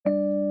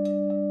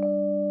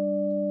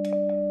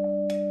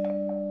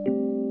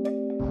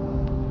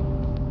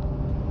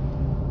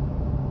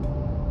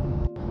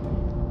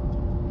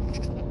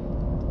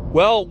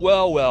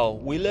Well,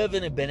 we live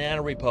in a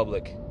banana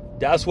republic.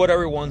 That's what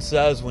everyone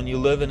says when you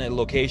live in a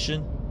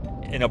location,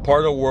 in a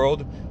part of the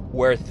world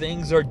where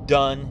things are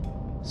done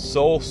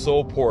so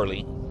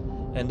poorly.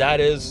 And that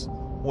is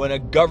when a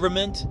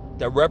government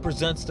that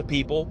represents the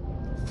people,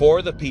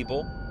 for the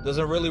people,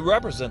 doesn't really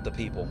represent the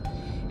people.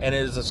 And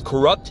it is as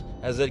corrupt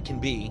as it can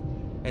be.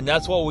 And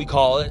that's what we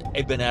call it,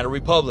 a banana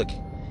republic.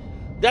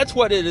 That's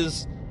what it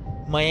is,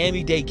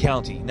 Miami-Dade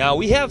County. Now,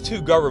 we have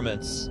two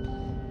governments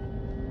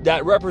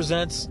that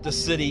represents the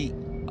city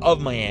of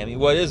Miami,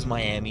 what is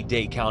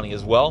Miami-Dade County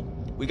as well.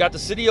 We got the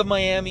city of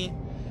Miami,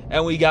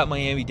 and we got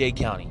Miami-Dade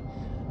County.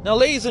 Now,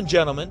 ladies and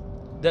gentlemen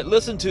that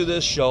listen to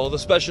this show, the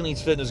Special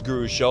Needs Fitness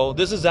Guru Show,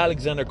 this is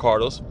Alexander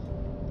Carlos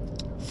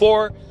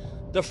for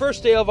the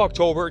first day of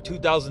October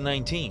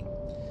 2019.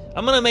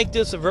 I'm going to make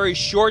this a very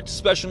short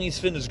Special Needs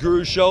Fitness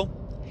Guru Show,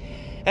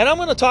 and I'm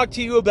going to talk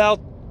to you about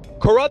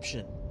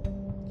corruption.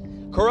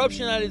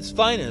 Corruption at its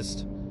finest,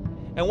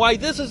 and why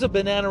this is a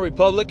banana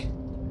republic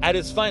at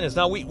its finest.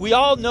 Now, we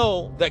all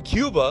know that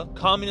Cuba,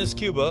 communist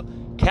Cuba,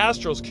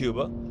 Castro's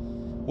Cuba,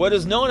 what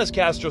is known as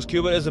Castro's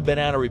Cuba is a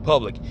banana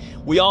republic.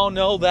 We all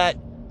know that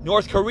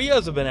North Korea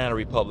is a banana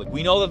republic.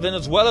 We know that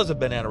Venezuela is a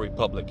banana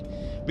republic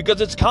because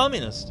it's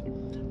communist.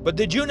 But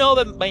did you know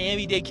that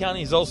Miami-Dade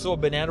County is also a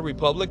banana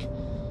republic?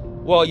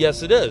 Well,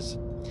 yes, it is.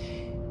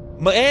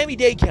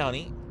 Miami-Dade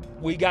County,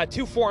 we got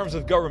two forms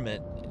of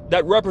government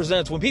that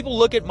represents, when people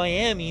look at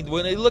Miami,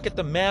 when they look at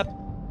the map,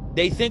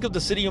 they think of the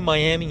city of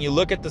Miami. You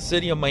look at the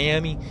city of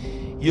Miami,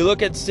 you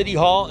look at City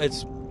Hall,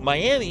 it's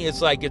Miami.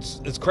 It's like it's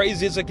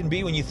crazy as it can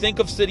be. When you think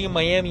of city of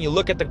Miami, you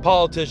look at the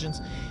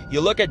politicians, you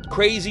look at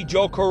Crazy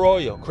Joe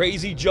Carollo,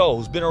 Crazy Joe,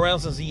 who's been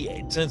around since the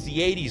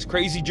 80s,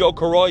 Crazy Joe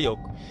Carollo,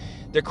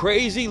 the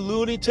crazy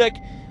lunatic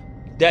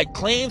that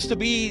claims to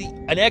be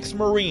an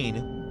ex-Marine,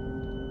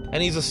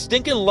 and he's a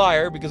stinking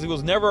liar because he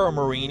was never a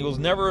Marine, he was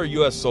never a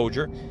U.S.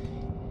 soldier.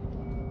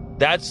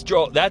 That's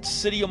Joe. That's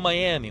city of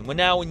Miami.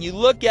 When you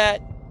look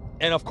at,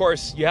 and of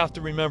course, you have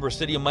to remember,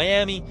 city of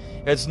Miami,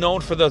 it's known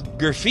for the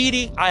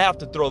graffiti. I have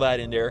to throw that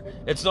in there.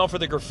 It's known for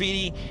the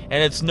graffiti,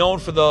 and it's known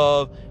for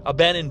the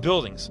abandoned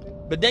buildings.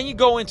 But then you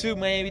go into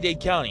Miami-Dade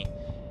County.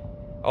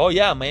 Oh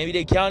yeah,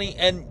 Miami-Dade County.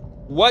 And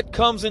what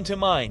comes into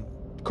mind?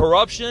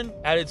 Corruption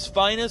at its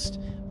finest,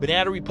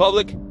 banana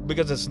republic,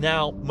 because it's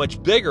now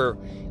much bigger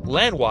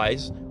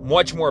land-wise,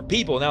 much more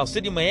people. Now,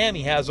 city of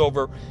Miami has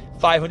over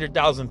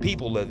 500,000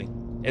 people living.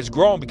 It's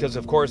grown because,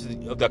 of course,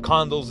 of the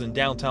condos in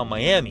downtown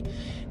Miami.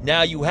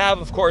 Now you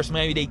have, of course,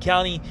 Miami-Dade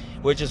County,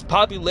 which is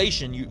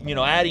population, you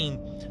know, adding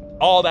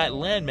all that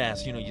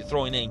landmass. You know, you're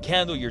throwing in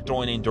Kendall, you're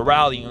throwing in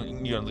Doral,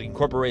 you know, the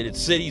incorporated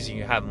cities, and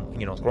you have,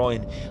 you know,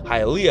 throwing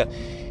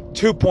Hialeah,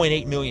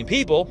 2.8 million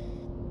people.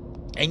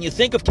 And you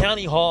think of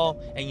County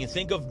Hall, and you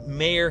think of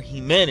Mayor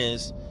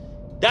Gimenez.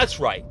 That's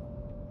right.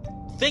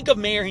 Think of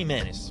Mayor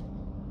Gimenez.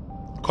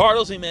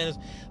 Carlos Gimenez,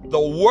 the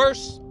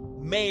worst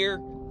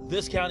mayor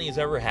this county has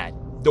ever had.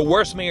 The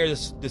worst mayor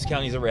this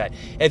county has ever had.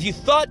 If you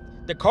thought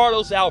that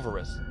Carlos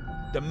Alvarez,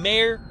 the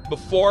mayor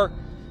before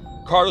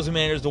Carlos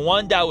Gimenez, the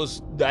one that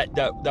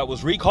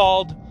was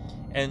recalled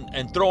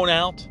and thrown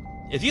out,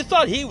 if you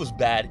thought he was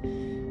bad,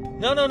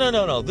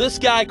 no. This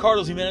guy,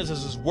 Carlos Gimenez,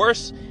 is as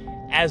worse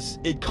as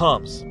it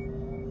comes.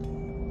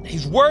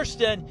 He's worse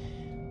than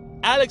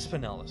Alex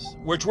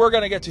Pinellas, which we're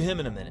going to get to him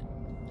in a minute.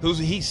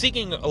 He's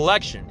seeking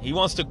election. He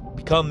wants to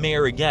become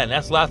mayor again.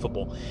 That's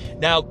laughable.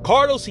 Now,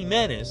 Carlos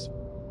Gimenez,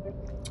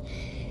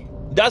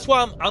 that's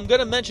why I'm going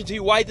to mention to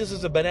you why this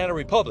is a banana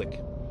republic.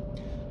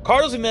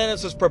 Carlos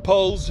Gimenez has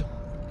proposed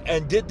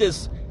and did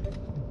this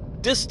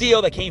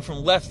deal that came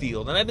from left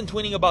field. And I've been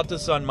tweeting about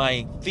this on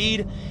my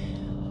feed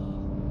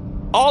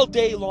all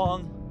day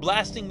long,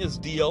 blasting this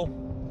deal.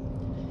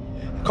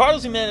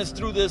 Carlos Gimenez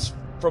threw this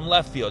from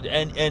left field,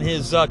 and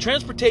his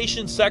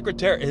transportation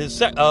secretary, his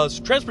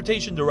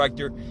transportation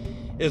director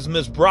is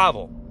Ms.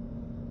 Bravo,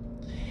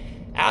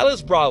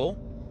 Alice Bravo.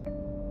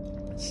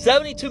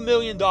 $72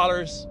 million.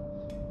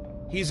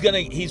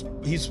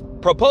 He's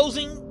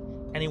proposing,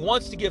 and he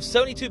wants to give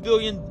 $72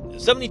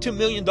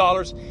 million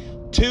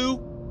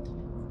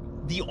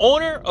to the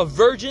owner of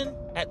Virgin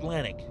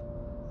Atlantic,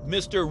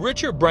 Mr.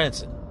 Richard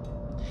Branson.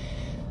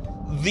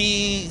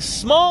 The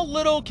small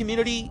little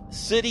community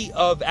city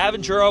of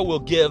Aventura will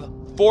give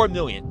 $4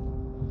 million.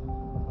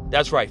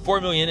 That's right,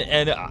 $4 million.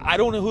 And I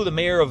don't know who the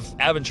mayor of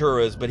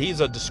Aventura is, but he's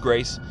a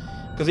disgrace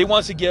because he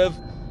wants to give,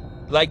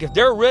 like, if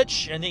they're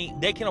rich and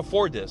they can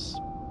afford this,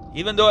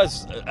 even though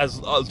as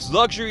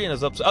luxury and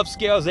as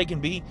upscale as they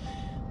can be,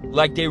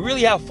 like, they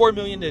really have $4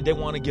 million that they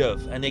want to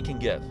give, and they can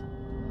give.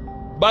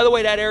 By the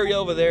way, that area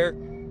over there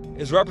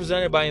is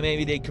represented by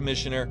Miami-Dade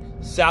Commissioner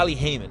Sally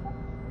Heyman,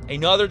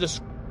 another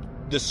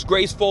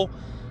disgraceful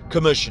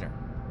commissioner.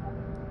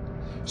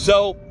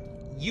 So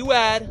you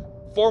add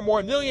 $4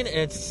 more million, and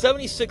it's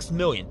 $76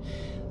 million.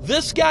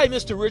 This guy,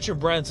 Mr. Richard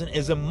Branson,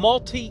 is a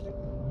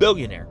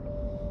multi-billionaire.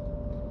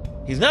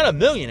 He's not a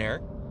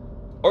millionaire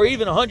or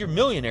even a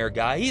 100-millionaire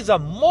guy. He's a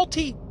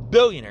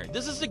multi-billionaire.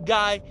 This is the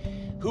guy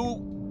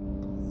who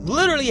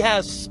literally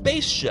has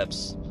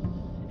spaceships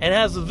and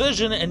has a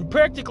vision and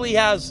practically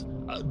has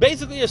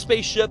basically a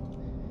spaceship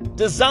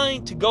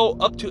designed to go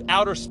up to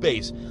outer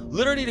space,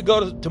 literally to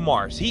go to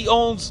Mars. He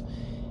owns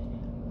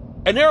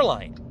an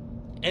airline,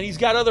 and he's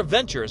got other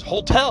ventures,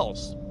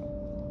 hotels.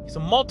 He's a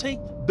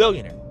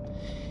multi-billionaire.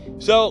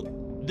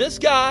 So this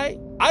guy,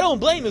 I don't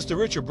blame Mr.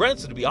 Richard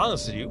Branson, to be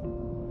honest with you.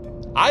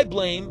 I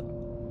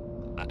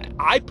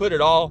put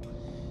it all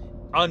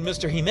on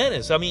Mr.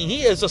 Gimenez. I mean,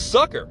 he is a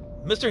sucker.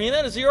 Mr.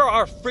 Gimenez, you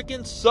are a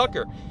freaking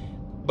sucker.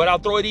 But I'll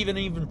throw it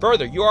even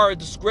further. You are a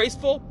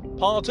disgraceful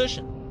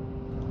politician.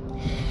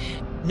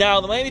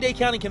 Now, the Miami-Dade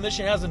County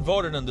Commission hasn't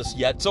voted on this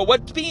yet. So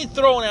what's being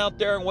thrown out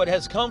there and what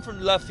has come from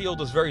left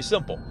field is very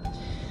simple.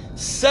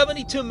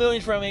 $72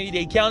 million from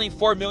Miami-Dade County,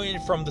 $4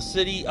 million from the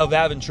city of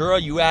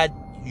Aventura.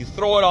 You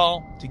throw it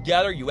all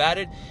together, you add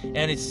it,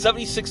 and it's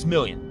 $76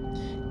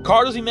 million.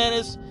 Carlos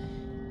Gimenez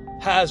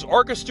has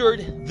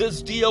orchestrated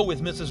this deal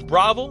with Mrs.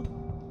 Bravo.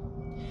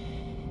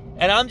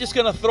 And I'm just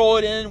going to throw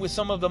it in with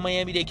some of the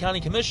Miami-Dade County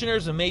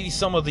commissioners and maybe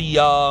some of the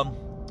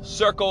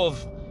circle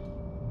of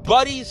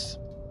buddies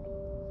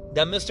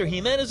that Mr.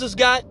 Gimenez has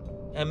got,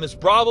 and Miss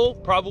Bravo,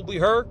 probably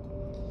her.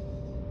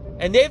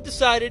 And they've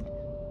decided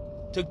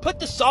to put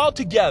this all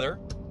together.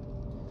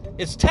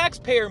 It's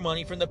taxpayer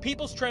money from the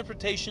People's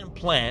Transportation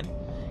Plan,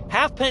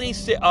 half-penny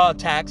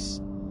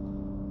tax,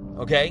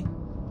 okay?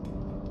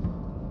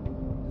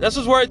 This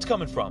is where it's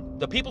coming from.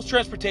 The People's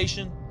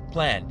Transportation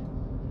Plan,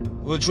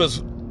 which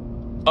was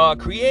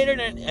created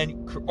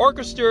and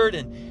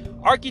orchestrated and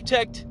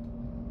architect.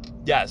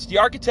 Yes, the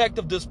architect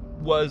of this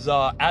was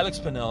Alex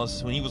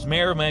Pinellas when he was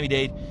mayor of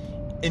Miami-Dade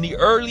in the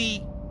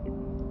early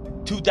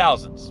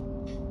 2000s.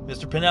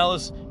 Mr.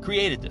 Pinellas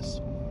created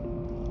this.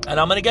 And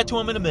I'm going to get to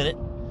him in a minute.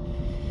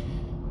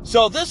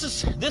 So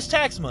this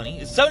tax money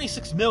is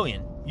 $76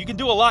 million. You can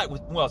do a lot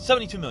with, well,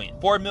 $72 million.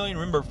 $4 million,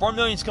 remember, $4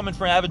 million is coming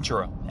from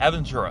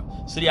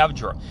Aventura, City of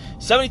Aventura.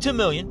 $72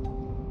 million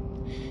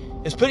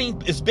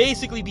is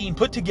basically being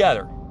put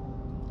together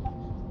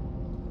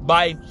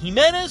by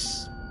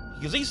Gimenez,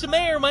 because he's the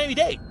mayor of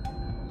Miami-Dade.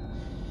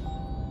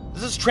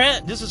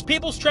 This is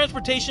People's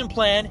Transportation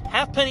Plan,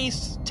 half-penny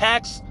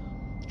tax,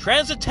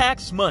 transit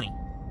tax money,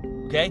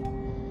 okay?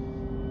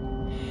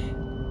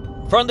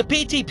 From the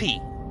PTP,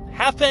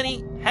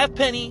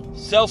 half-penny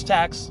sales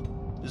tax.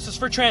 This is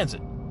for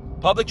transit,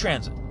 public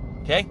transit,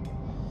 okay?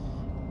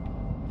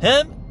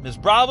 Him, Ms.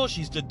 Bravo,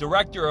 she's the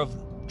director of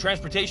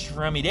transportation for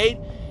Miami-Dade.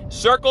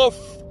 Circle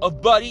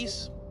of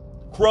buddies,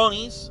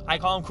 cronies, I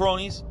call them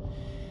cronies,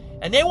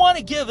 and they want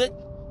to give it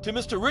to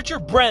Mr.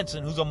 Richard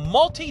Branson, who's a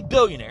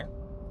multi-billionaire,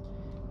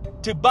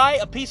 to buy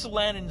a piece of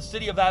land in the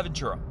city of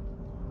Aventura.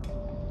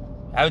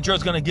 Aventura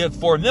is going to give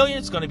 $4 million.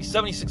 It's going to be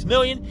 $76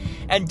 million.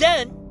 And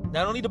then,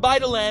 not only to buy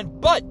the land,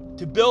 but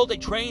to build a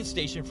train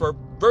station for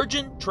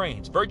Virgin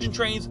Trains. Virgin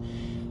Trains,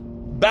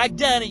 back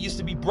then, it used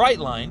to be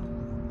Brightline.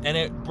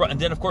 And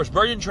then, of course,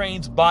 Virgin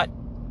Trains bought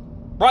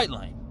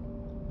Brightline.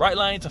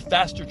 Brightline is a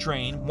faster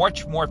train,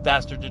 much more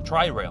faster than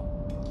Tri-Rail.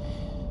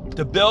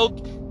 To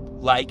build,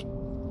 like,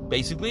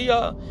 basically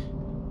a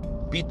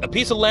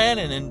piece of land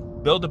and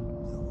then build a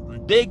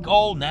big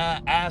old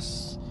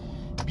ass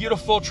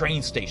beautiful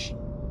train station.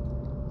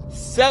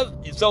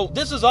 So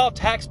this is all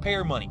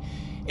taxpayer money.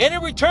 And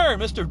in return,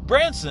 Mr.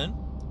 Branson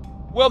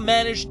will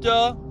manage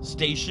the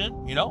station.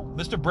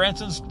 Mr.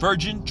 Branson's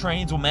Virgin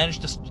Trains will manage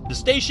the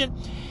station.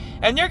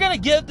 And they're going to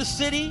give the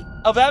city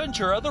of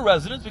Aventura, the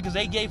residents, because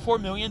they gave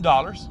 $4 million.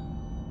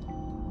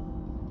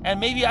 And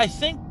maybe, I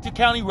think, the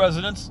county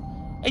residents,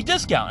 a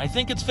discount. I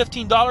think it's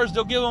 $15.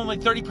 They'll give them like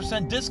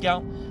 30%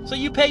 discount. So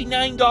you pay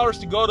 $9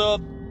 to go to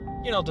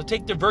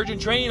take the Virgin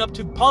train up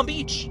to Palm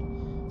Beach.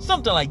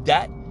 Something like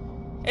that.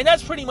 And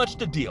that's pretty much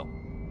the deal.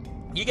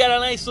 You got a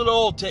nice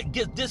little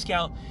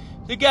discount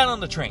to get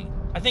on the train.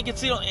 I think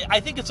it's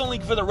only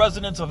for the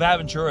residents of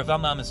Aventura, if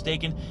I'm not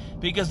mistaken,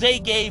 because they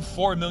gave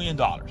 $4 million.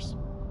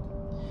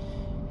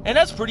 And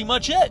that's pretty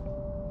much it.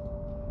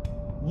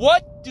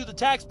 What do the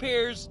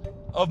taxpayers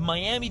of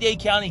Miami-Dade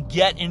County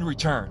get in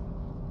return?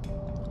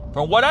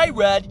 From what I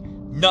read,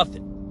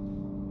 nothing.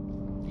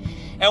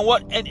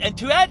 And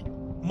to add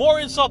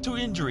more insult to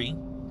injury,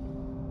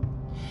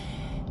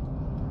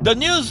 the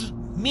news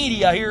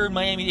media here in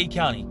Miami-Dade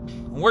County,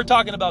 we're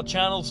talking about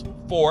channels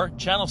 4,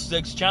 channel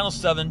 6, channel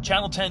 7,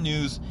 channel 10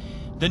 news,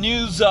 the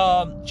news,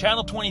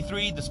 channel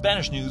 23, the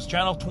Spanish news,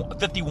 channel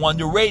 51,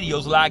 the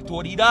radios, La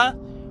Actualidad,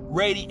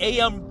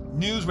 AM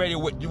News Radio,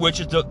 which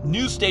is the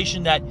news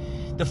station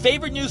the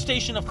favorite news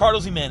station of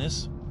Carlos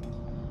Gimenez.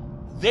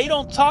 They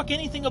don't talk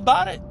anything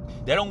about it.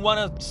 They don't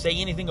want to say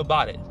anything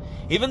about it.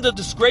 Even the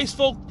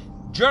disgraceful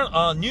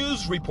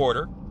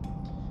newspaper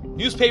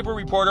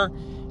reporter,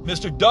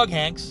 Mr. Doug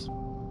Hanks,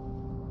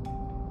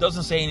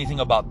 doesn't say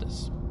anything about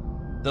this.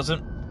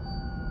 Doesn't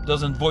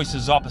voice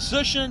his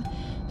opposition.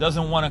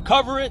 Doesn't want to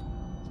cover it.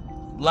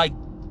 Like,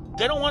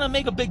 they don't want to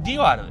make a big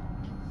deal out of it.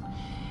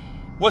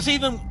 What's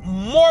even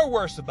more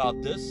worse about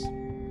this,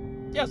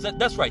 yes,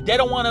 that's right. They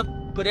don't want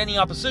to put any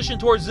opposition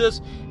towards this.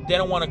 They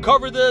don't want to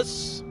cover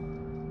this.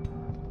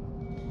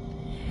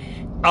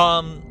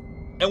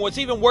 And what's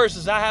even worse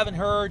is I haven't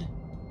heard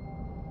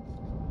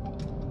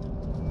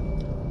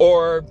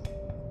or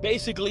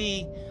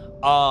basically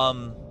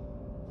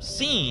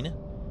seen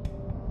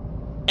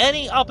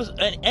any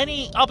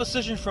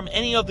opposition from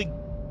any of the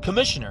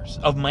commissioners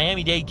of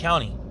Miami-Dade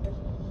County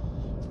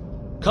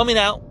coming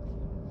out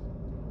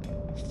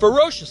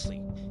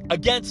ferociously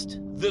against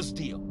this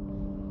deal.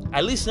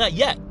 At least not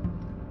yet.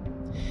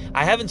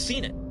 I haven't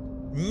seen it.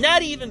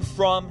 Not even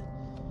from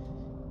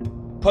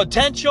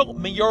potential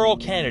mayoral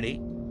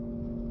candidate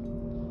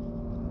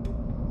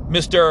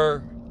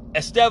Mr.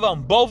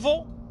 Esteban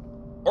Bovo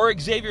or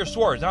Xavier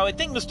Suarez. Now, I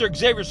think Mr.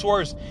 Xavier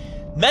Suarez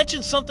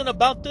mentioned something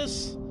about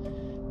this,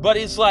 but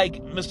it's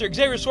like, Mr.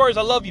 Xavier Suarez,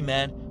 I love you,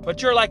 man,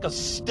 but you're like a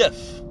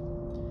stiff.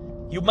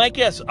 You might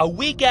guess a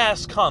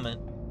weak-ass comment,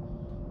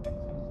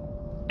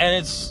 and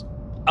it's,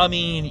 I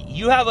mean,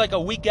 you have like a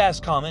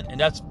weak-ass comment, and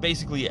that's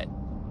basically it.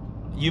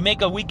 You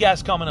make a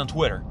weak-ass comment on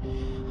Twitter.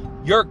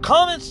 Your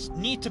comments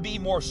need to be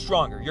more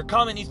stronger. Your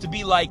comment needs to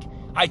be like,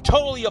 I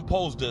totally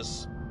oppose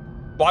this.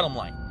 Bottom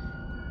line.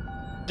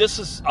 This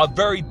is a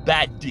very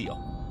bad deal.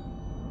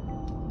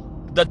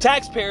 The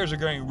taxpayers are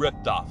getting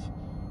ripped off.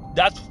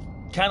 That's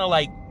kind of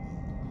like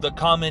the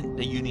comment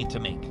that you need to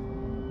make.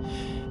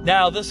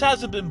 Now, this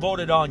hasn't been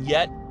voted on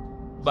yet,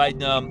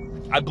 but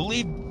I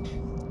believe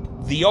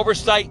the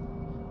oversight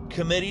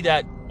committee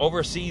that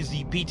oversees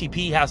the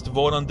PTP has to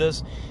vote on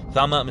this, if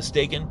I'm not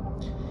mistaken.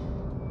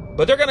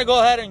 But they're going to go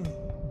ahead and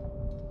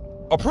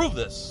approve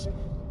this,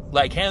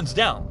 like hands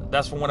down.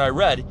 That's from what I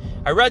read.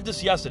 I read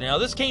this yesterday. Now,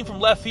 this came from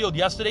left field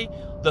yesterday,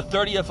 the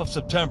 30th of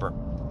September.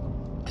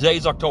 Today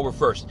is October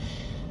 1st.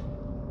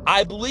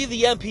 I believe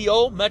the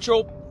MPO,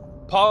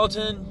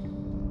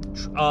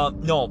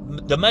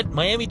 the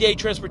Miami-Dade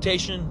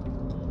Transportation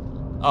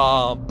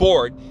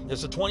Board,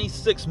 there's a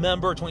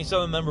 26-member,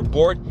 27-member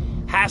board,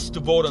 has to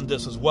vote on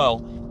this as well.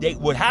 They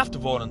would have to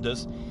vote on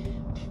this.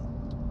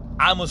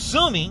 I'm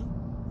assuming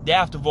they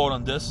have to vote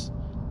on this.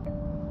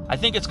 I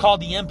think it's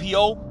called the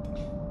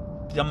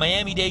MPO, the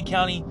Miami-Dade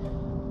County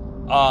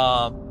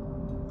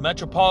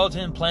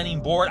Metropolitan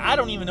Planning Board. I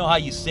don't even know how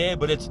you say it,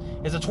 but it's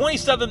a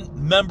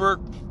 27-member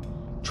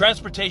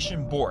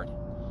transportation board.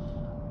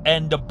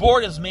 And the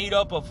board is made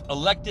up of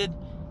elected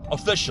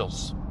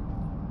officials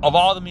of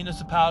all the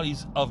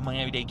municipalities of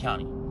Miami-Dade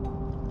County.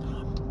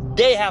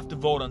 They have to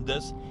vote on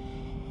this.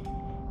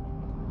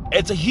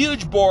 It's a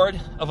huge board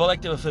of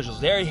elected officials.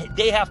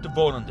 They have to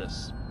vote on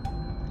this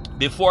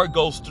before it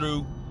goes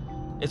through.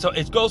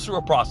 It goes through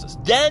a process.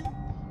 Then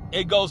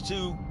it goes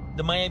to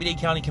the Miami-Dade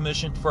County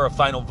Commission for a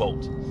final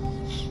vote.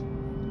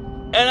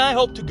 And I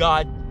hope to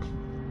God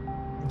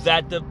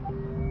that the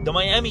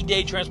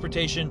Miami-Dade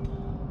Transportation,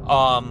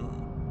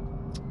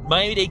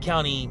 Miami-Dade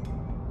County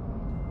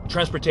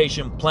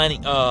Transportation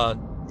Planning,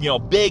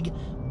 big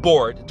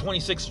board,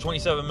 26,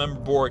 27 member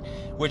board,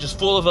 which is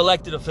full of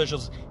elected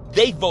officials,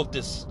 they vote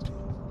this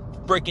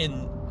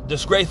freaking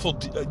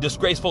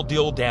disgraceful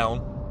deal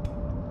down.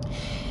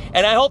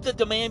 And I hope that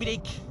the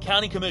Miami-Dade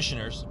County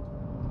Commissioners,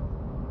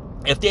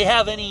 if they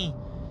have any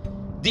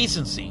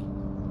decency,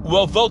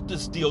 will vote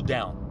this deal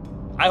down.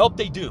 I hope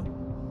they do.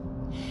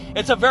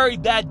 It's a very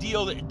bad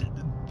deal,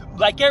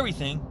 like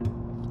everything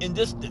in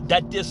this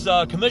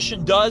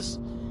commission does,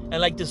 and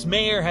like this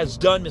mayor has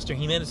done, Mr.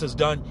 Gimenez has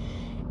done.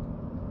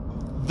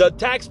 The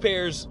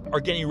taxpayers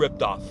are getting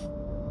ripped off.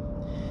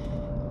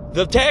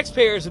 The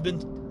taxpayers have been,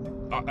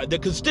 the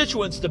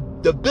constituents, the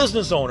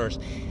business owners,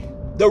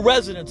 the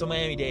residents of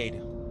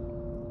Miami-Dade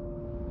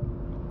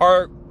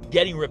are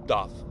getting ripped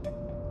off.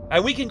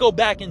 And we can go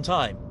back in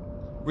time.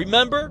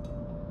 Remember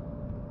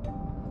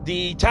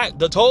the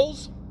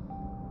tolls?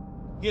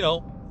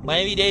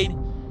 Miami-Dade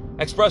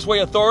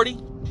Expressway Authority,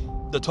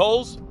 the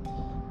tolls.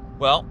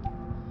 Well,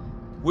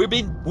 we've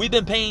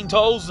been paying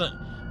tolls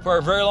for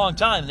a very long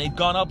time. They've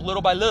gone up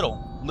little by little.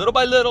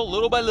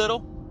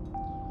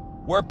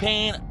 We're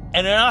paying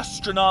an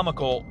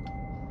astronomical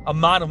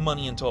amount of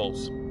money in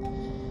tolls.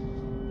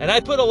 And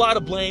I put a lot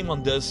of blame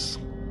on this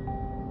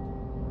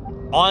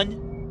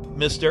on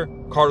Mr.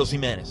 Carlos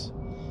Gimenez.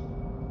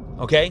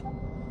 Okay?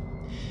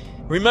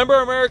 Remember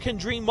American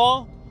Dream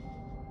Mall?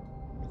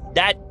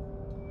 That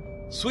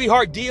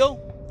sweetheart deal?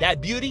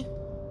 That beauty?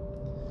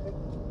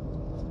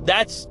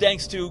 That's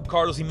thanks to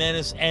Carlos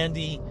Gimenez and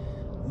the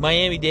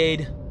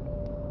Miami-Dade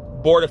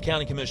Board of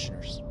County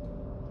Commissioners.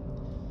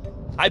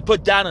 I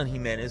put that on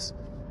Gimenez,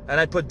 and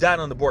I put that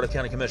on the Board of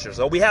County Commissioners.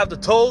 So we have the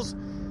tolls.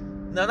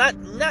 Now,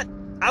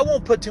 I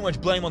won't put too much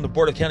blame on the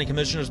Board of County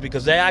Commissioners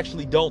because they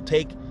actually don't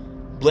take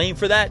blame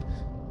for that.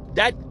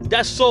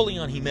 That's solely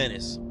on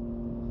Gimenez.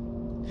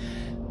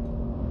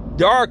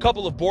 There are a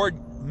couple of board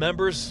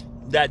members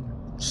that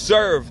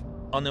serve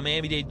on the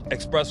Miami-Dade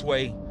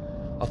Expressway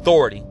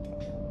Authority.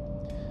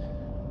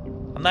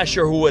 I'm not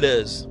sure who it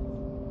is,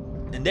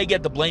 and they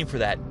get the blame for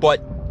that.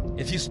 But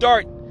if you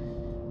start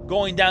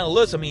going down the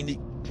list, I mean, the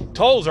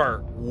tolls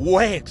are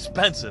way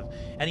expensive,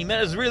 and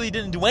Gimenez really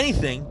didn't do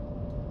anything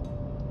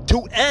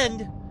to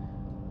end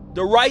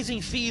the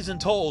rising fees and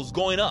tolls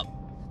going up.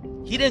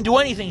 He didn't do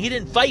anything. He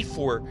didn't fight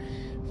for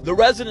the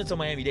residents of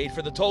Miami-Dade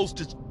for the tolls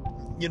to,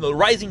 the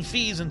rising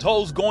fees and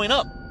tolls going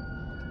up.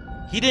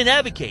 He didn't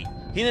advocate.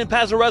 He didn't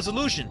pass a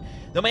resolution.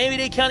 The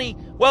Miami-Dade County,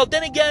 well,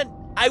 then again,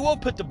 I will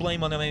put the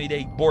blame on the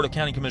Miami-Dade Board of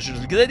County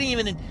Commissioners because they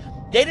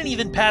didn't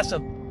even pass a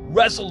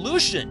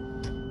resolution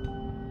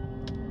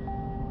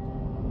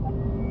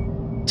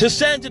to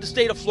send to the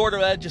state of Florida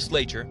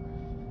legislature,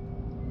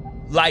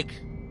 like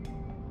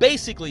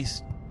basically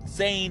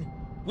saying,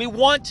 we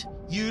want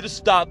you to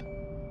stop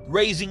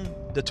raising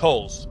the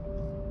tolls.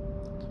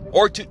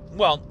 Or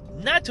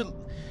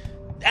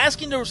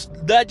asking the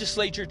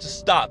legislature to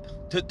stop,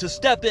 to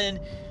step in,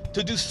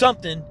 to do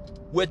something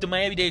with the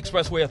Miami-Dade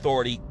Expressway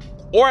Authority,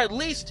 or at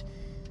least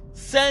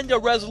send a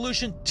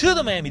resolution to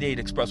the Miami-Dade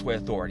Expressway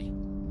Authority.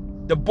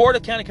 The Board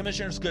of County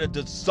Commissioners could have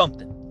done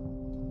something.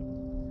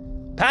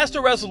 Passed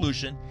a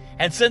resolution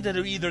and sent it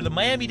to either the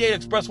Miami-Dade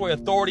Expressway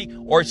Authority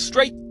or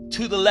straight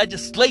to the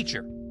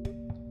legislature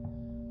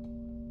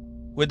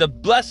with the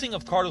blessing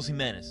of Carlos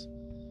Gimenez,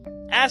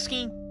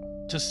 asking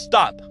to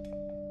stop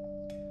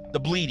the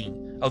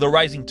bleeding of the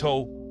rising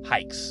toll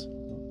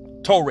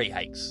rate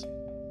hikes.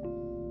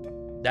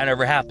 That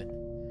never happened.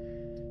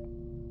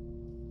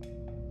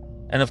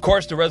 And of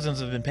course, the residents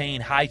have been paying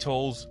high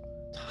toll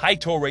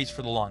rates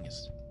for the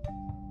longest.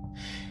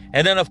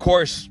 And then, of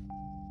course,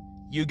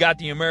 you got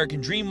the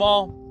American Dream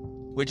Mall,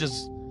 which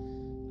is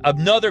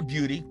another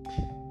beauty.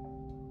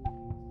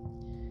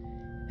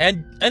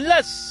 And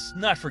let's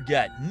not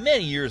forget,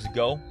 many years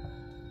ago,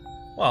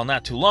 well,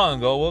 not too long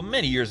ago, well,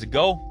 many years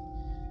ago,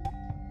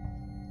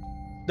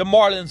 the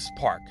Marlins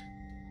Park.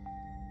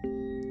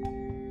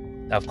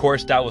 Of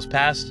course, that was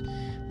passed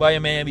by a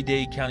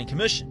Miami-Dade County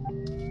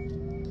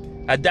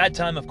Commission. At that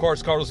time, of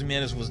course, Carlos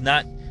Gimenez was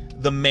not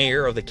the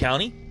mayor of the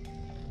county.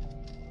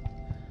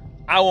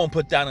 I won't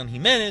put that on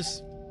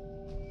Gimenez.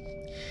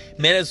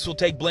 Gimenez will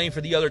take blame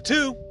for the other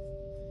two.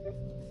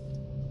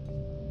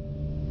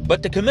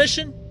 But the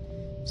commission,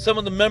 some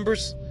of the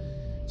members,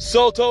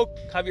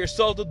 Javier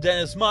Soto,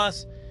 Dennis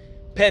Mas,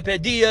 Pepe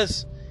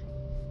Diaz,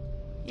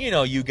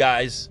 you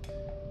guys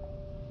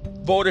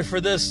voted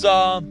for this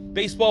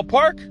baseball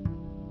park,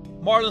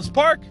 Marlins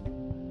Park.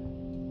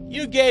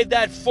 You gave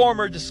that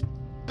former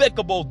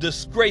despicable,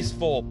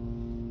 disgraceful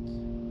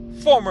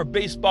former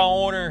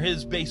baseball owner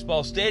his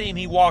baseball stadium.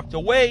 He walked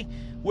away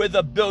with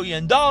 $1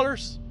 billion.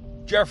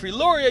 Jeffrey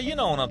Luria, you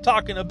know what I'm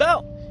talking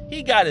about.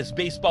 He got his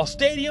baseball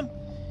stadium.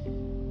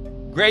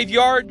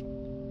 Graveyard.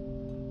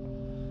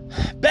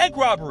 Bank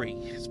robbery.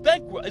 It's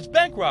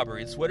bank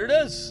robbery. It's what it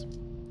is.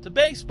 It's a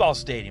baseball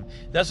stadium.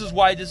 This is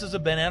why this is a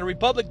banana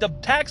republic. The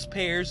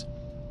taxpayers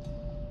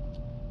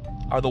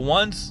are the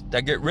ones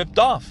that get ripped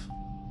off.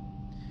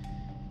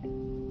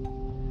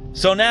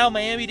 So now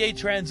Miami-Dade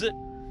Transit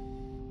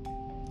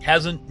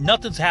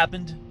nothing's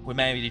happened with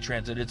Miami-Dade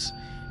Transit.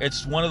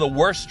 It's one of the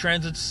worst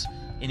transits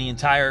in the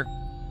entire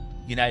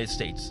United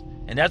States.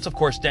 And that's, of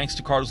course, thanks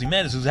to Carlos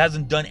Gimenez, who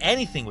hasn't done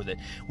anything with it.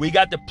 We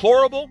got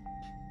deplorable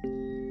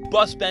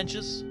bus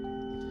benches.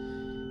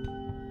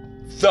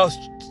 The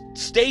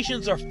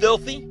stations are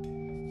filthy.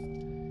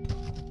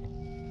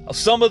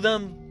 Some of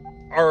them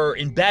are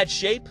in bad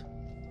shape.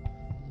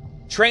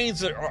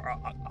 Trains are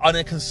on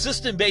a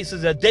consistent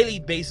basis, a daily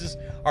basis,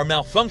 are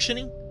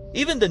malfunctioning.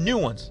 Even the new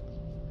ones.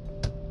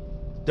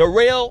 The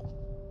rail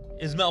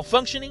is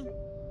malfunctioning.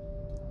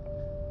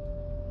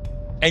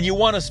 And you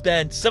want to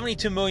spend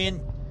 $72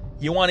 million.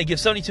 You want to give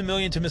 $72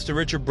 million to Mr.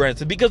 Richard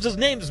Branson because his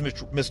name is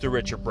Mr.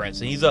 Richard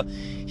Branson.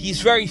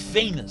 He's very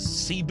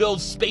famous. He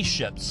builds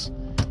spaceships,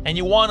 and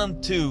you want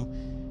him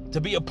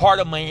to be a part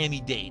of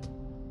Miami-Dade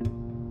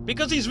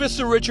because he's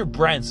Mr. Richard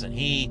Branson.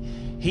 He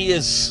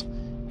is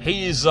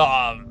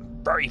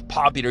very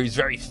popular. He's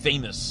very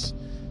famous.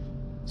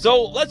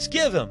 So let's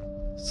give him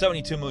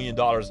 $72 million.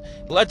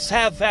 Let's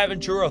have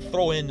Aventura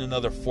throw in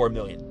another $4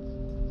 million.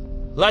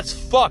 Let's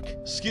fuck.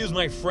 Excuse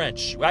my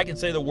French. I can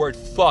say the word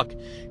fuck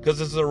because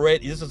this is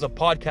a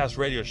podcast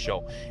radio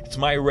show. It's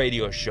my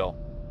radio show.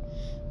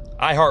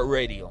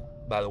 iHeartRadio,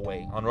 by the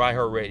way, on the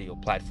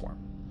iHeartRadio platform.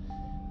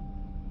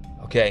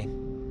 Okay.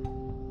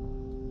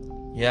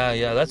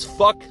 Yeah. Let's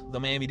fuck the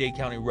Miami-Dade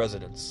County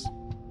residents.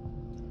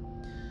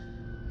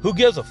 Who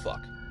gives a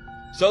fuck?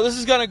 So this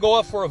is going to go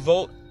up for a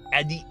vote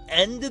at the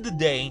end of the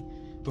day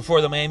before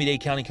the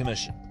Miami-Dade County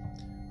Commission.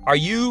 Are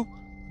you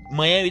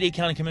Miami-Dade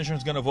County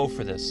Commissioners going to vote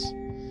for this?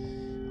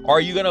 Are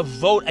you going to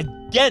vote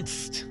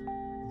against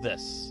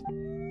this?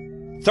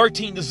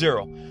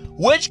 13-0.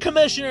 Which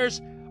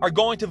commissioners are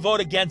going to vote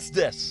against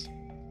this?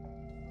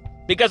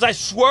 Because I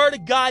swear to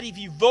God, if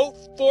you vote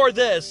for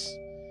this,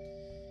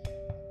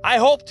 I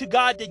hope to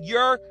God that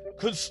your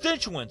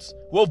constituents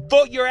will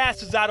vote your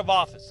asses out of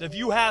office if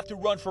you have to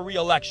run for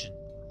re-election.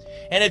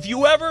 And if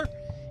you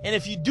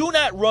do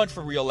not run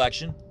for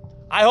re-election,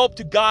 I hope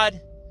to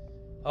God,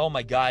 oh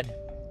my God,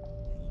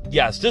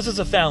 yes, this is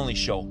a family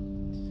show.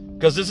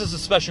 Because this is a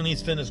special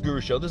needs fitness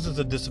guru show. This is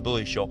a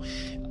disability show.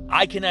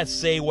 I cannot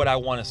say what I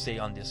want to say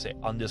on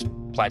this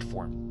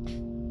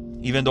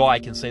platform. Even though I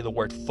can say the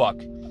word fuck.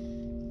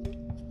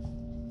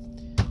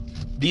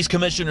 These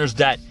commissioners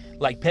that,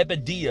 like Pepe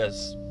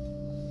Diaz,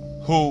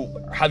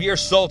 Javier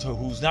Soto,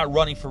 who's not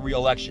running for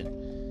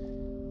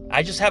re-election,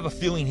 I just have a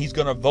feeling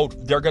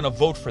they're going to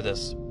vote for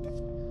this.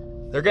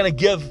 They're going to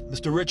give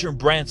Mr. Richard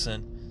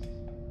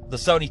Branson the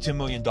 $72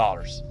 million.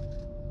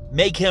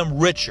 Make him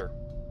richer.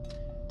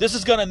 This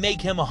is going to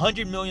make him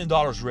 $100 million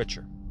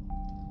richer.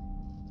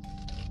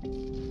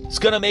 It's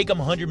going to make him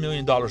 $100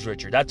 million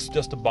richer. That's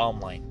just the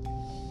bottom line.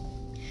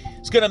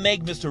 It's going to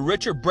make Mr.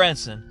 Richard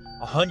Branson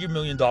 $100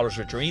 million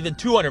richer, or even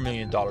 $200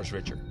 million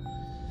richer.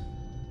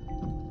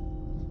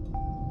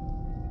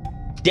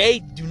 They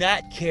do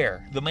not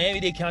care. The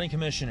Miami-Dade County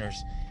Commissioners,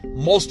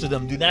 most of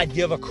them do not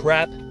give a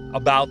crap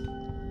about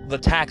the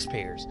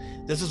taxpayers.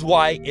 This is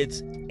why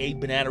it's a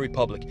banana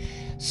republic.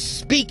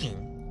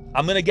 Speaking,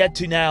 I'm going to get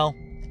to now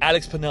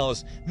Alex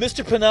Pinellas.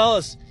 Mr.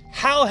 Pinellas,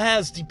 how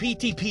has the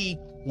PTP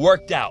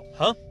worked out,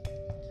 huh?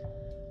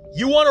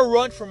 You want to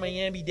run for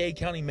Miami-Dade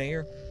County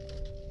Mayor?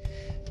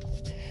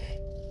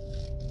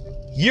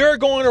 You're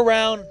going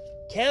around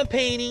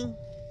campaigning,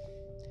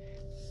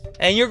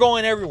 and you're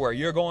going everywhere.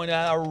 You're going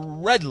to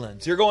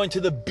Redlands. You're going to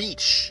the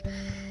beach.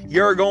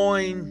 You're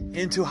going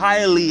into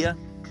Hialeah,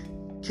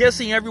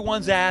 kissing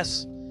everyone's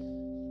ass,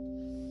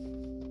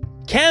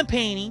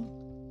 campaigning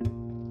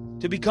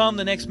to become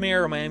the next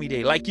mayor of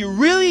Miami-Dade. Like, you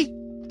really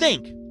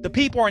think the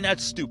people are not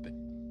stupid?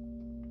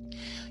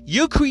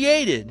 You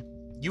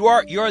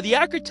are the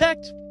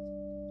architect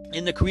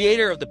and the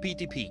creator of the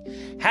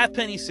PTP,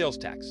 half-penny sales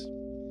tax.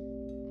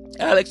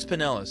 Alex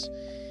Pinellas,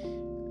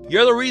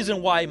 you're the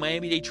reason why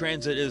Miami-Dade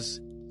Transit is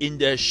in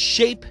the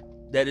shape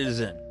that it is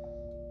in.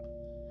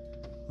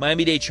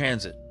 Miami-Dade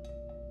Transit,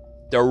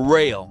 the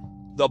rail,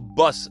 the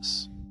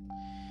buses,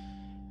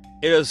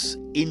 it is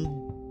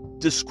in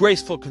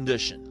disgraceful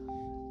condition.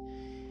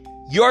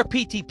 Your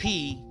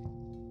PTP,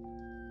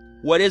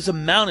 what is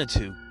amounted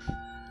to,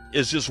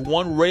 is just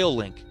one rail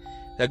link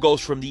that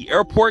goes from the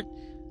airport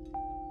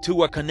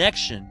to a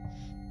connection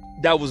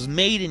that was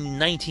made in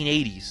the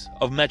 1980s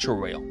of Metro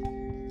Rail.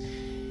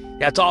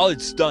 That's all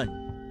it's done.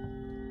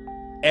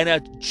 And a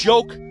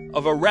joke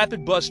of a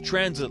rapid bus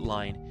transit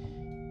line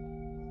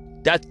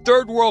that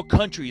third world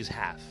countries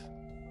have.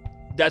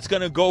 That's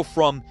going to go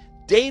from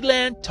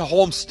Dadeland to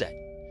Homestead.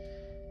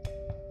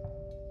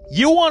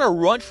 You want to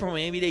run for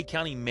Miami-Dade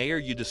County Mayor,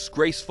 you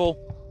disgraceful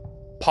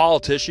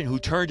politician who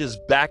turned his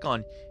back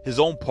on his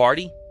own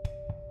party?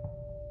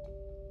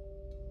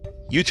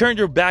 You turned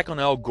your back on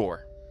Al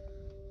Gore.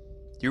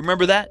 Do you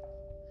remember that?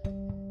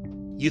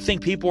 You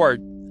think people are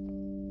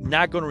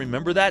not going to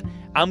remember that?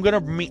 I'm going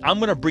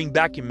to bring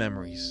back your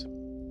memories.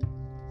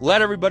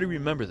 Let everybody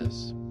remember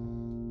this.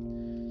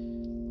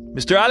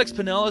 Mr. Alex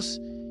Pinellas,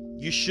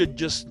 you should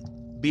just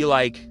be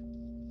like,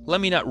 let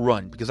me not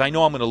run because I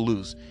know I'm going to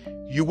lose.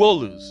 You will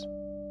lose.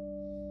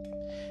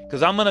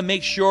 Because I'm going to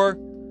make sure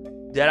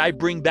that I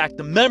bring back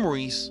the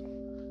memories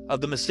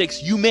of the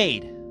mistakes you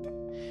made.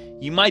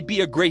 You might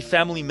be a great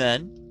family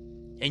man,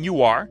 and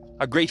you are.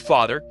 A great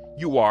father,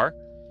 you are.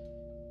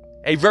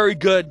 A very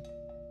good,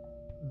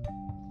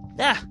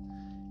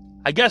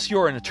 I guess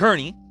you're an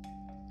attorney,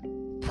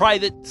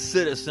 private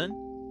citizen,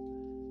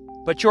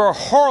 but you're a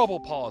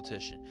horrible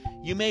politician.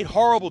 You made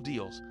horrible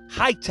deals,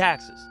 high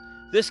taxes.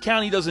 This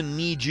county doesn't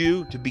need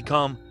you to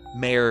become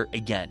mayor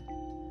again.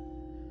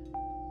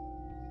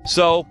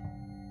 So,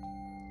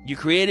 you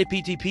created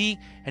PTP,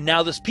 and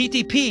now this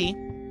PTP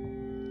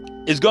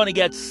is going to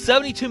get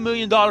 $72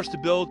 million to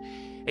build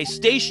a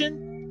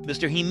station.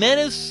 Mr.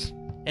 Gimenez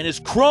and his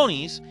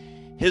cronies,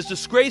 his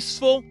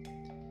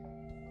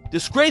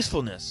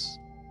disgracefulness,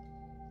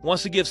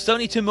 wants to give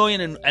 $72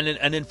 million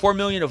and then $4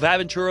 million of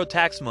Aventura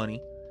tax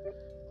money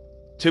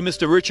to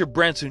Mr. Richard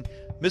Branson.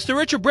 Mr.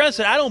 Richard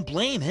Branson, I don't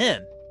blame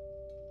him.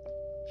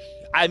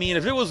 I mean,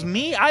 if it was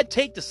me, I'd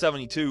take the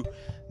 $72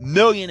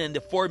 million and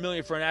the $4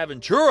 million for an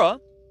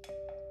Aventura.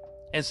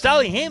 And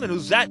Sally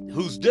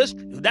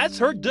Heyman, that's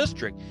her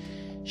district.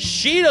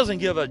 She doesn't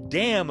give a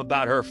damn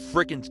about her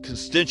freaking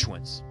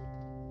constituents.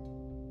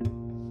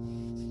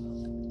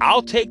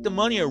 I'll take the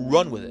money and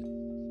run with it.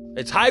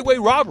 It's highway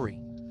robbery.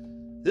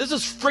 This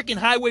is freaking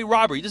highway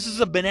robbery. This is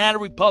a banana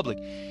republic.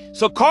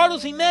 So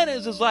Carlos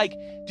Gimenez is like,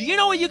 do you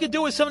know what you can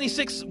do with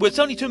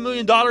 $72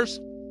 million?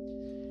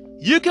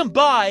 You can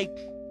buy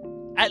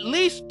at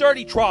least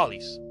 30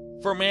 trolleys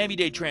for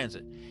Miami-Dade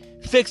Transit.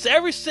 Fix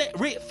and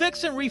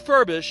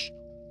refurbish,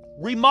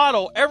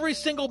 remodel every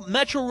single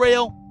Metro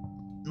Rail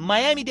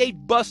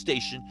Miami-Dade bus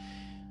station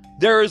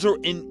there is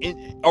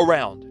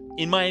around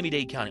in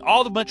Miami-Dade County.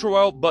 All the Metro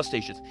Rail bus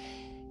stations.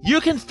 You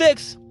can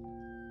fix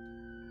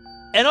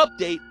and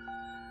update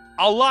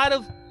a lot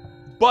of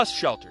bus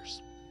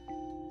shelters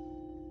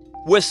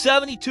with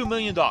 $72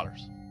 million.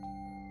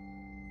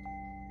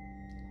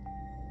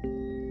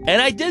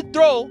 And I did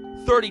throw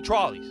 30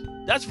 trolleys.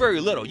 That's very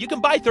little. You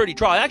can buy 30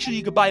 trolleys. Actually,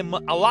 you could buy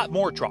a lot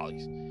more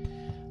trolleys.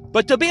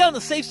 But to be on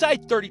the safe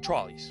side, 30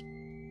 trolleys.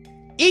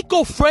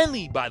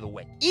 Eco-friendly, by the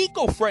way.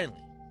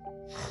 Eco-friendly.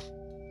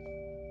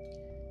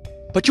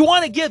 But you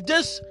want to give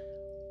this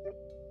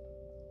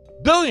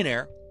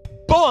billionaire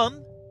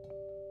bum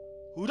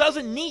who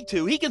doesn't need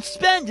to. He can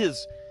spend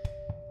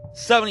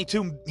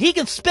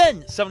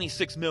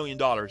 $76 million.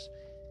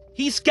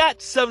 He's got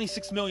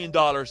 $76 million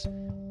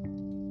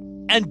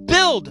and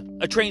build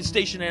a train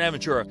station in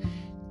Aventura.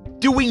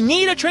 Do we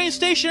need a train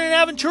station in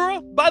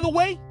Aventura, by the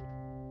way?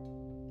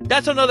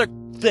 That's another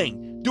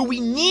thing. Do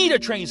we need a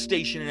train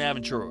station in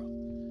Aventura?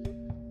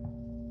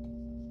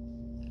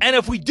 And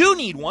if we do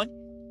need one,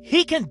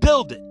 he can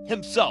build it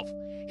himself.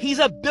 He's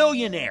a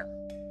billionaire.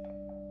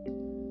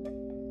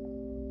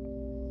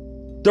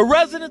 The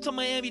residents of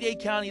Miami-Dade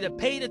County that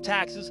pay the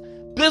taxes,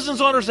 business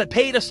owners that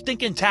pay the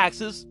stinking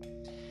taxes,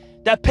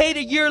 that pay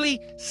the yearly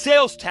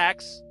sales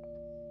tax,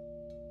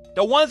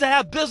 the ones that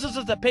have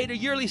businesses that pay the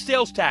yearly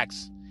sales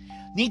tax,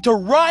 need to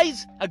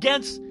rise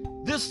against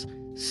this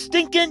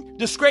stinking,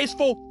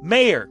 disgraceful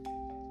mayor.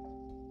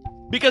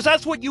 Because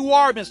that's what you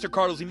are, Mr.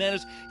 Carlos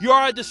Gimenez. You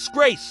are a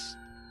disgrace.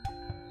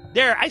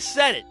 There, I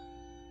said it.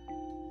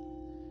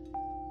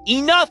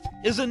 Enough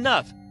is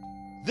enough.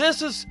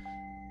 This is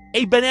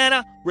a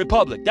banana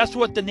republic. That's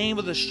what the name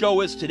of the show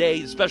is today,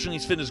 the Special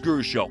Needs Fitness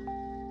Guru Show.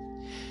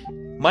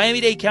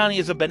 Miami-Dade County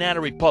is a banana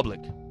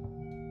republic.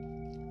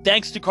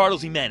 Thanks to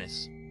Carlos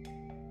Gimenez.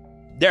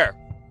 There,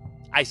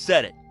 I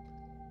said it.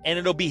 And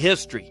it'll be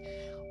history.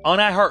 On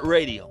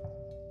iHeartRadio,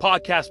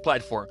 podcast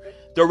platform,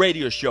 the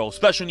radio show,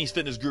 Special Needs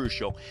Fitness Guru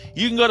Show.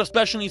 You can go to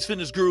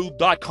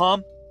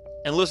specialneedsfitnessguru.com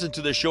and listen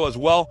to this show as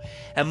well.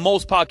 And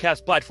most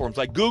podcast platforms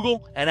like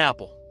Google and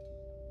Apple.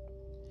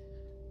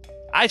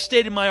 I've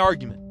stated my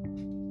argument.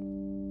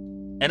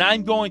 And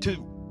I'm going to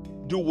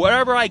do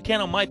whatever I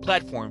can on my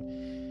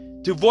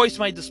platform to voice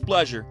my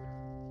displeasure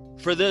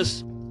for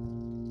this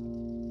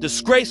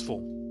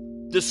disgraceful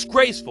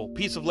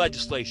piece of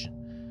legislation.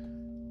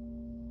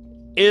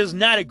 It is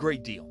not a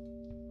great deal.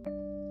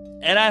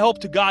 And I hope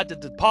to God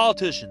that the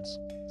politicians,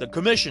 the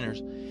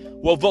commissioners,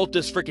 will vote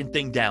this freaking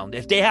thing down.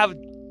 If they have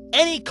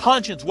any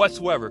conscience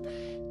whatsoever,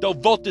 they'll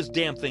vote this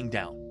damn thing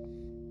down.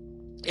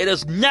 It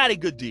is not a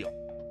good deal.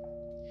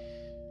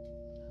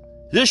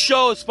 This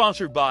show is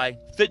sponsored by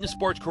Fitness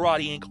Sports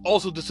Karate Inc.,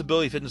 also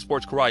Disability Fitness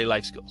Sports Karate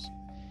Life Skills.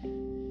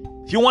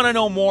 If you want to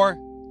know more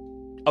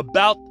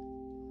about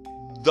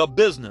the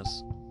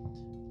business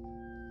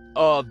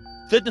of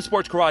Fitness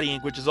Sports Karate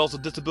Inc., which is also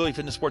Disability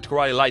Fitness Sports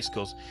Karate Life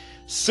Skills,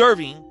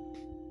 serving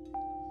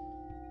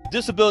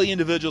disability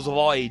individuals of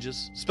all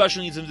ages,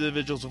 special needs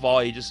individuals of all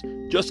ages,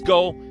 just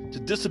go to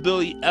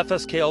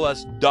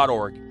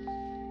disabilityfskls.org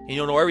and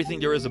you'll know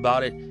everything there is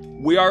about it.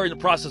 We are in the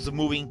process of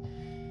moving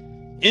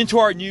into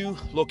our new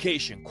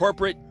location.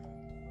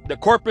 The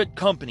corporate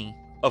company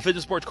of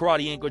Fitness Sports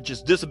Karate Inc., which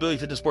is Disability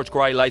Fitness Sports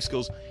Karate Life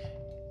Skills,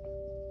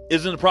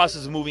 is in the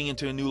process of moving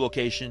into a new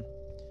location.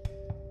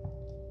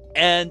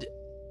 And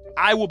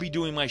I will be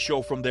doing my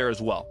show from there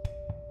as well.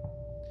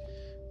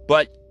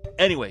 But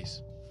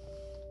anyways,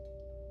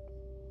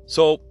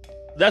 so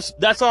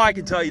that's all I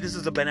can tell you. This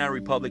is a banana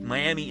republic.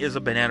 Miami is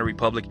a banana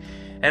republic.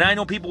 And I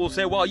know people will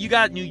say, well, you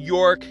got New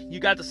York.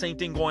 You got the same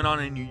thing going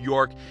on in New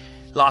York,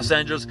 Los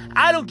Angeles.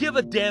 I don't give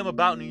a damn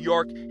about New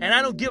York, and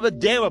I don't give a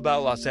damn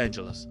about Los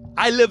Angeles.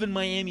 I live in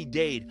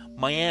Miami-Dade,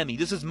 Miami.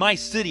 This is my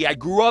city. I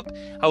grew up,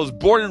 I was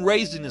born and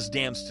raised in this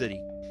damn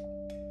city.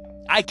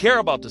 I care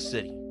about the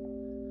city.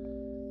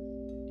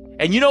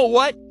 And you know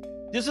what?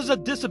 This is a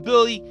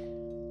disability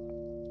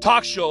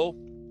talk show,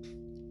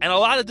 and a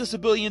lot of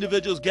disability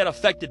individuals get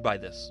affected by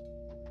this.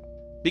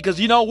 Because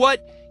you know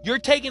what? You're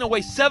taking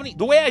away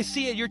the way I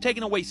see it, you're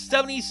taking away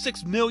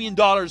 $76 million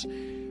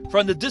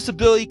from the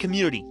disability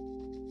community.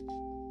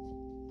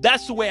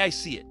 That's the way I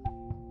see it.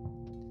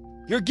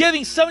 You're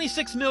giving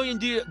 $76 million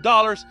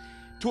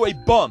to a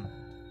bum,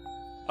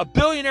 a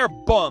billionaire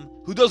bum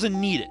who doesn't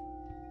need it.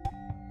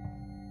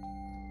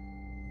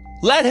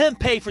 Let him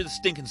pay for the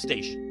stinking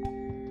station.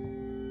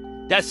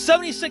 That's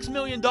 $76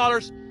 million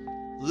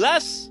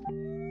less.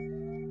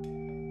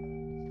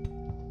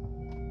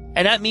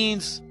 And that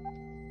means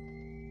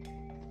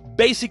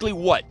basically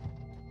what?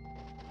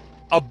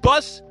 A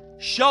bus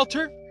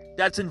shelter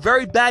that's in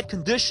very bad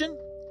condition,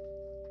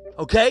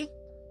 okay?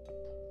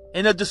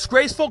 In a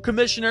disgraceful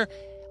commissioner,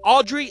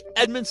 Audrey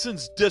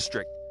Edmondson's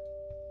district.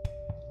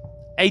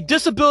 A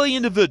disability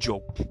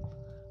individual,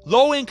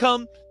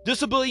 low-income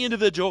disability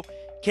individual,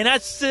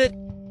 cannot sit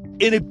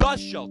in a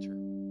bus shelter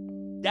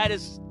that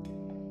is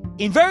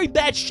in very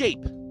bad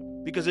shape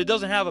because it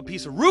doesn't have a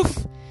piece of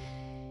roof.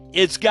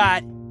 It's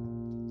got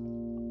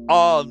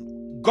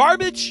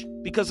garbage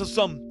because of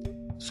some,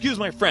 excuse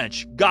my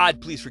French, God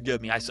please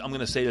forgive me, I'm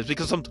going to say this,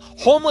 because some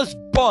homeless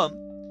bum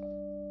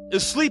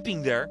is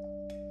sleeping there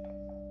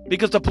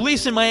because the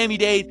police in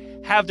Miami-Dade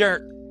have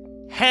their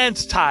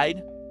hands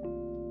tied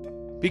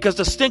because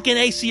the stinking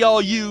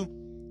ACLU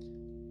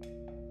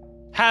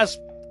has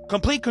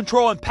complete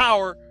control and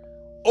power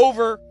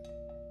over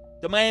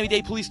the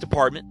Miami-Dade Police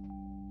Department.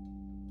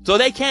 So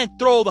they can't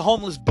throw the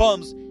homeless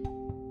bums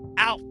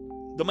out.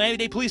 The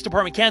Miami-Dade Police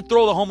Department can't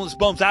throw the homeless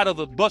bums out of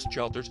the bus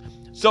shelters.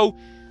 So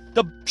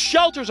the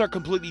shelters are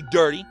completely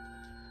dirty.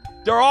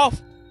 They're all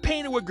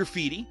painted with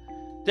graffiti.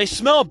 They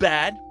smell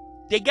bad.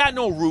 They got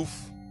no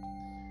roof.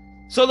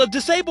 So the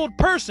disabled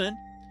person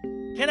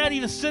cannot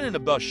even sit in a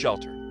bus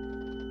shelter.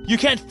 You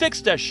can't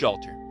fix that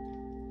shelter.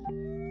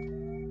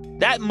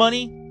 That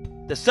money,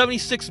 the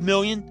 $72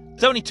 million,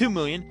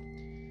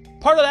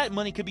 part of that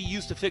money could be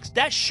used to fix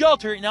that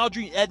shelter in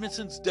Aldrich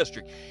Edmondson's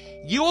district.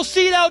 You will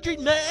see it, Aldrich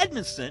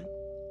Edmondson.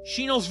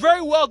 She knows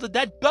very well that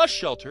that bus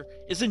shelter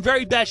is in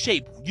very bad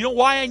shape. You know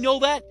why I know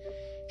that?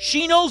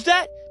 She knows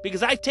that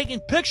because I've taken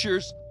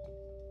pictures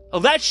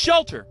of that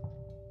shelter.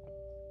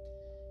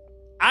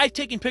 I've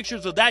taken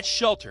pictures of that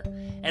shelter,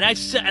 and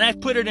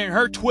I've put it in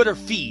her Twitter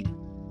feed.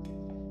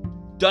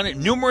 Done it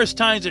numerous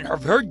times in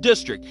her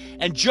district,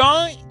 and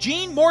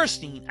Jean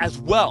Morstein as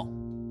well.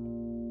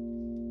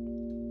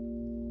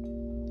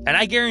 And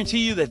I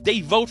guarantee you that if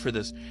they vote for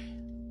this,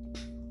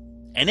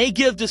 and they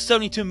give this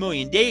 $72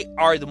 million, they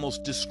are the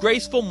most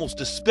disgraceful, most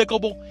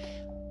despicable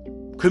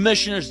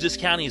commissioners this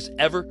county has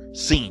ever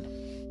seen.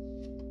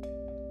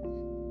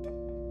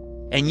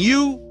 And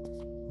you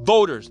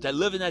voters that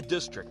live in that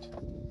district,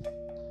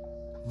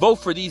 vote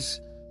for these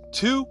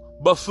two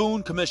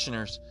buffoon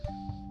commissioners.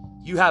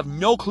 You have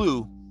no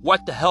clue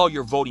what the hell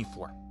you're voting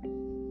for.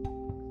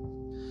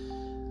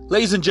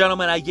 Ladies and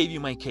gentlemen, I gave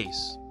you my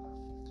case.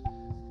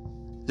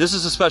 This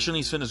is a Special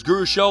Needs Fitness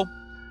Guru Show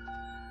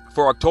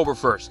for October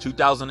 1st,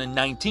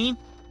 2019.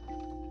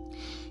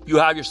 You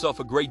have yourself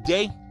a great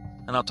day,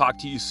 and I'll talk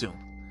to you soon.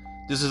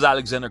 This is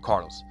Alexander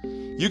Carlos.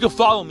 You can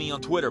follow me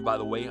on Twitter, by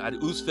the way, at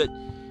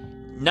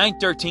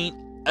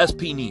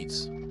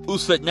USFit913SPNeeds.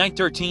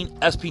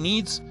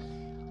 USFit913SPNeeds.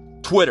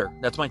 Twitter.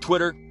 That's my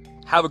Twitter.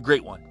 Have a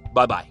great one.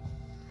 Bye-bye.